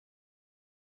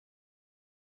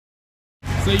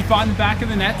So you fought in the back of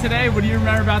the net today. What do you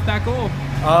remember about that goal?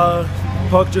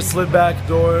 Puck just slid back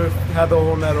door, had the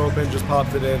whole net open, just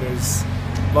popped it in. It was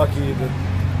lucky the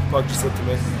puck just slipped to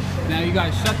me. Now you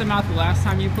guys shut them out the last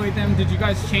time you played them. Did you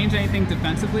guys change anything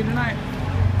defensively tonight?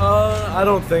 I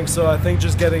don't think so. I think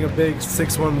just getting a big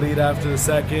 6-1 lead after the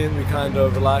second, we kind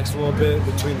of relaxed a little bit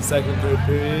between the second and third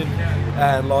period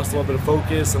and lost a little bit of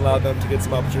focus and allowed them to get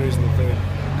some opportunities in the third.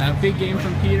 A big game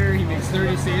from Peter. He makes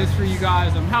 30 saves for you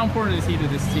guys. How important is he to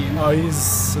this team? Oh,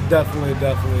 he's definitely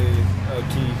a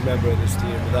key member of this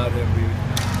team. Without him,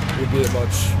 we'd be a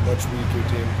much weaker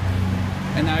team.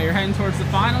 And now you're heading towards the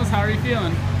finals. How are you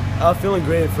feeling? Feeling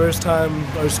great. First time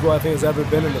our school I think has ever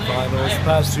been in the finals. The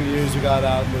past 2 years we got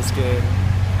out in this game,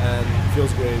 and it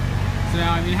feels great. So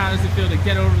now, how does it feel to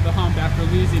get over the hump after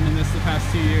losing in this the past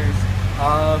 2 years?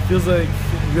 Feels like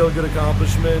a real good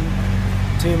accomplishment.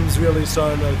 Team's really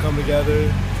starting to come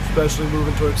together, especially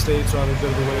moving towards states. We're on a bit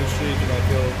of a winning streak, and I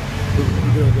feel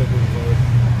we're doing good moving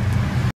forward.